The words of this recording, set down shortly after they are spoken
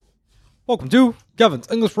Welcome to Kevin's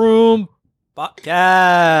English Room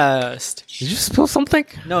Podcast. Did you spill something?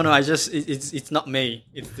 No, it's not me.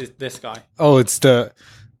 It's this guy. Oh,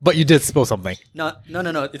 but you did spill something. No,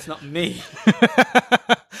 it's not me.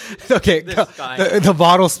 Okay, This guy. the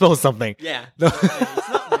bottle spilled something. Yeah. No. It's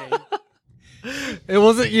not me. It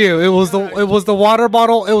wasn't you. It was the water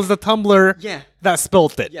bottle. It was the tumbler. Yeah. That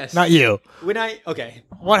spilled it. Yes. Not you. Okay.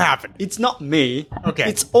 What happened? It's not me. Okay.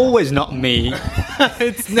 It's always not me.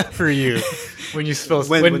 It's never you when you spill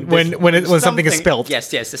When when something is spilled. Yes.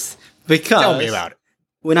 Because Tell me about it.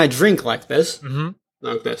 when I drink like this, Mm-hmm.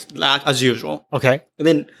 like as usual, Okay. and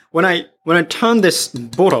then when I turn this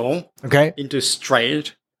bottle Okay. into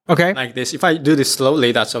straight Okay. like this, if I do this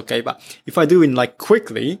slowly, that's okay. But if I do it like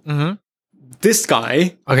quickly, Mm-hmm. this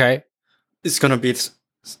guy Okay. is gonna be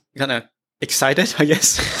kind of excited, I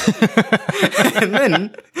guess. And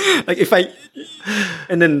then, like,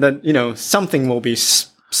 something will be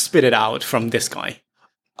spitted out from this guy.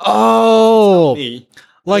 Oh, Me.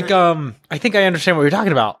 like I think I understand what you're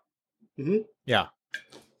talking about. Mhm. Yeah.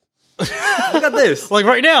 Look at this. Like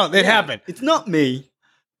right now, it happened. It's not me.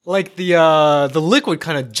 Like the liquid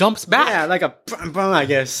kind of jumps back. Yeah, like a brum, brum, I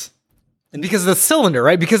guess. And because of the cylinder,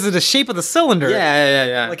 right? Because of the shape of the cylinder.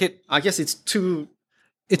 Yeah. Like I guess it's too.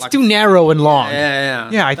 it's too narrow and long. Yeah.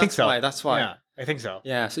 Yeah, I think so. That's why. Yeah, I think so.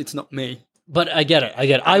 Yeah, so it's not me. But I get it.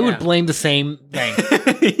 I would Yeah. blame the same thing.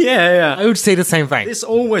 Yeah. I would say the same thing. This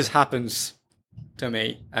always happens to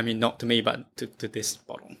me. I mean, not to me, but to this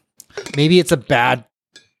bottle. Maybe it's a bad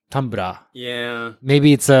tumbler. Yeah.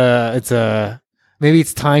 Maybe it's maybe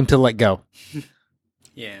it's time to let go.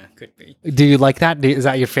 Yeah, could be. Do you like that? Is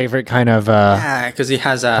that your favorite kind of Yeah, because it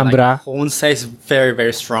has a Tambra. horn says very,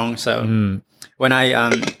 very strong. So when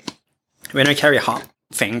I carry hot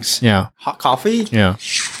things, yeah. hot coffee, Yeah.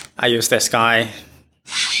 I use this guy.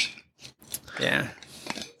 Yeah.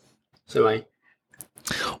 So I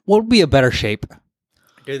What would be a better shape?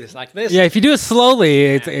 do this like this. Yeah, if you do it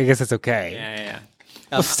slowly, I guess it's okay. Yeah.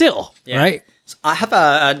 But still, Yeah. right? So I have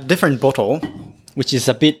a different bottle, which is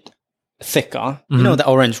a bit thicker. You know, the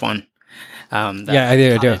orange one. Yeah, I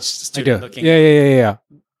do. I do. Looking. Yeah.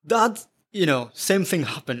 That, same thing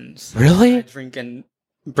happens. Really? I drink and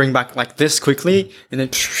bring back like this quickly, and then.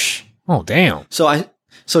 Oh, damn. So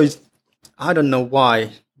it's, I don't know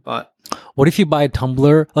why, but What if you buy a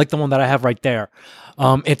tumbler like the one that I have right there?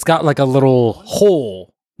 It's got like a little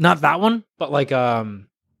hole. Not that one, but like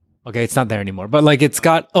okay, it's not there anymore. But like it's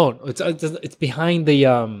got it's behind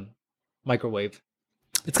the microwave.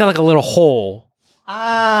 It's got like a little hole.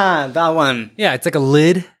 that one. Yeah, it's like a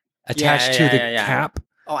lid attached to the yeah. cap,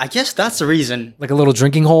 Oh, I guess that's the reason. like a little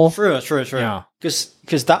drinking hole. True. Yeah. Because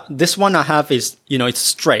this one I have is it's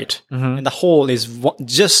straight, Mhm. and the hole is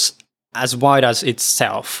just as wide as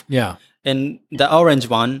itself. Yeah. And the orange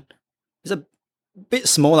one is a bit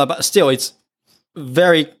smaller, but still it's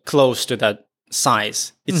very close to that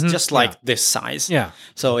size. It's just like this size. Yeah.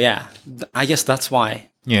 So yeah, I guess that's why.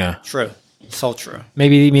 Yeah. True. So true.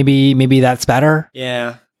 Maybe that's better.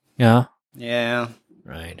 Yeah. Yeah. Yeah.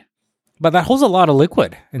 Right. But that holds a lot of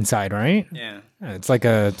liquid inside, right? Yeah. Yeah, it's like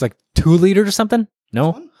 2 liters or something.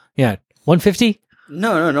 No. one? Yeah. 150.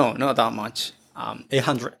 No, not that much.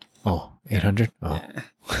 800. Oh, 800. Oh. Yeah.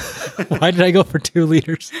 Why did I go for 2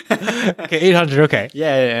 liters? Okay, 800. Okay.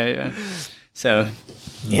 Yeah. So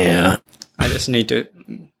Yeah. I just need to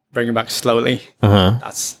bring it back slowly. Uh-huh.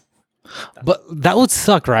 That's But that would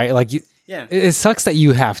suck, right? Like yeah. it sucks that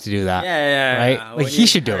you have to do that. Yeah. Right? When Like he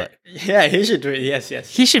should do it. Yeah, he should do it. Yes.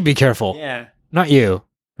 He should be careful. Yeah. Not you,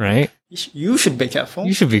 right? You should be careful.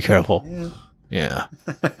 You should be careful. Yeah.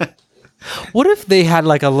 What if they had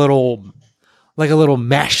like a little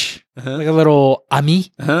mesh, like a little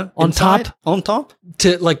ami on Inside? top On top?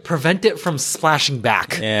 to like prevent it from splashing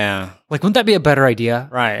back? Yeah. Like, wouldn't that be a better idea?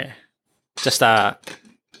 Right. Just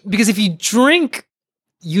Because if you drink,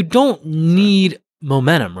 you don't need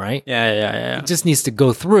momentum, right? yeah. It just needs to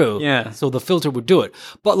go through. Yeah. So the filter would do it.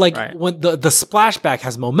 But like Right. when the splashback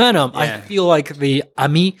has momentum, I Yeah. feel like the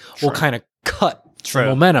ami will kind of cut True. the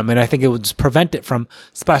momentum, and I think it would just prevent it from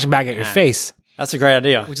splashing back at your face, That's a great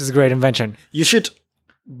idea. which is a great invention. You should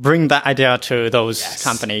bring that idea to those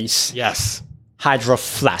companies. Yes. Hydro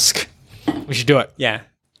Flask. We should do it. Yeah.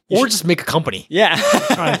 Or just make a company. Yeah.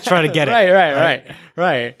 Try to get it.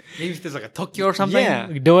 Right. Maybe if there's like a Tokyo or something, Yeah.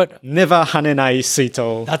 we could do it. Never hanenai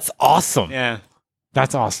suito. That's awesome. Yeah.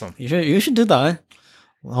 That's awesome. You should do that.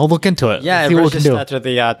 I'll look into it. Yeah, See what we can do. register to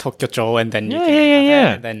the Tokyo Cho, and then you Yeah, can yeah, have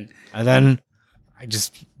yeah. it, and And then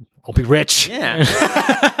I'll be rich. then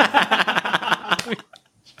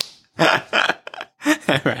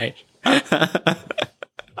right.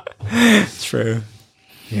 True.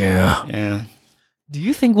 Yeah. Yeah. Do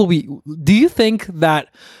you think that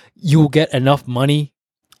you'll get enough money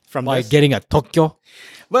From by this? getting a Tokyo?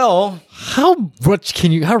 Well, How rich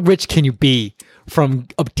can you be from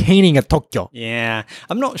obtaining a Tokyo? yeah,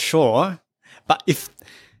 I'm not sure, but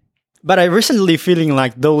I recently feeling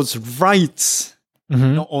like those rights,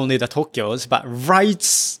 not only the Tokyos, but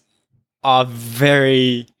rights are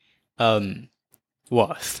very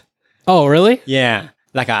worth. Oh, really? Yeah,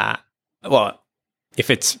 like if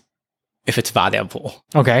it's valuable.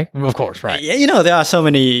 Okay, of course, right. Yeah, there are so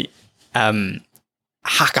many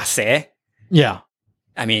hakase. Yeah.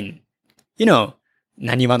 I mean,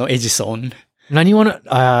 Naniwa no Edison. Naniwa,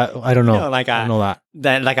 I don't know. Like I don't know that.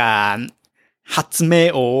 Then like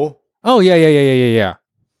Hatsumei o. Oh, yeah.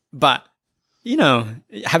 But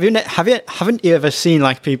haven't you ever seen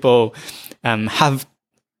like people have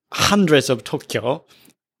hundreds of Tokyo,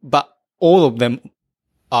 but all of them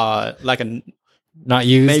are like Not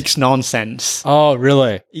used. makes nonsense. Oh,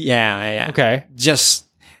 really? Yeah. Okay. Just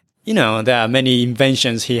there are many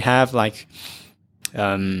inventions he have like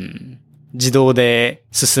自動で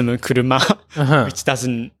進む車 which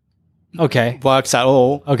doesn't Okay. works at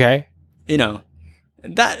all. Okay.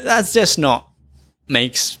 That's just not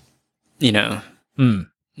makes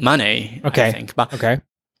money. Okay. I think, but Okay.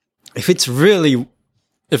 if it's really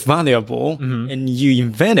valuable and you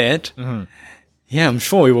invent it, yeah, I'm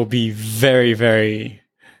sure it will be very, very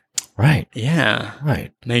Right.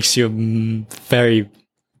 right. Makes you very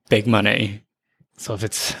big money. So if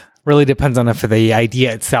it's really depends on if the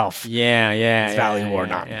idea itself, Yeah. It's valuable or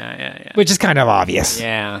not. Yeah. which is kind of obvious.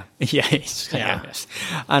 Yeah, it's kind Yeah. of obvious.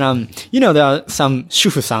 And there are some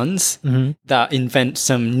shufusans that invent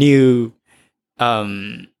some new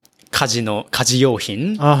kaji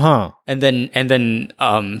yohin, and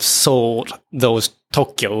then sold those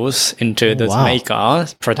Tokyos into those wow.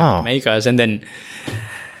 product makers, and then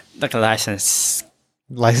like a license.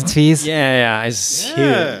 License fees. Yeah, it's huge.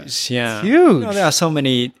 Yeah, It's huge. There are so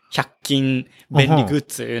many 100均 bendy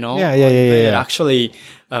goods, Yeah. They actually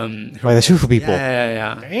By the Shufu people.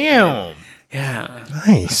 yeah. Damn. Yeah.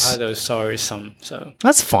 Nice. Those stories so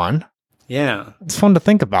That's fun. yeah. It's fun to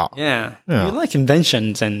think about. Yeah. Yeah. You like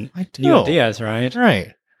inventions and I do. new ideas, right?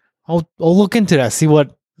 Right. I'll look into that. See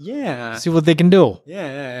what Yeah. they can do.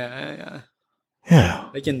 Yeah. Yeah.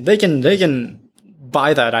 They can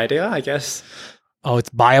buy that idea, I guess. Oh,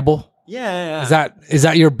 it's buyable. Yeah. Is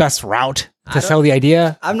that your best route to sell the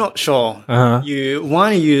idea? I'm not sure. Uh-huh. You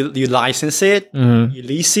license it, you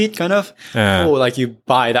lease it, kind of, or like you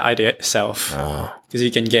buy the idea itself, Oh, because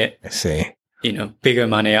you can get I see. bigger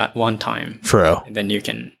money at one time, True. and then you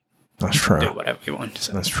can That's true. do whatever you want.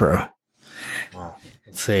 So. That's true. Well,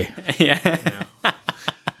 let's see. Yeah.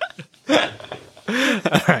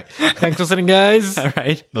 All right. Thanks for listening, guys. All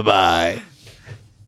right. Bye-bye.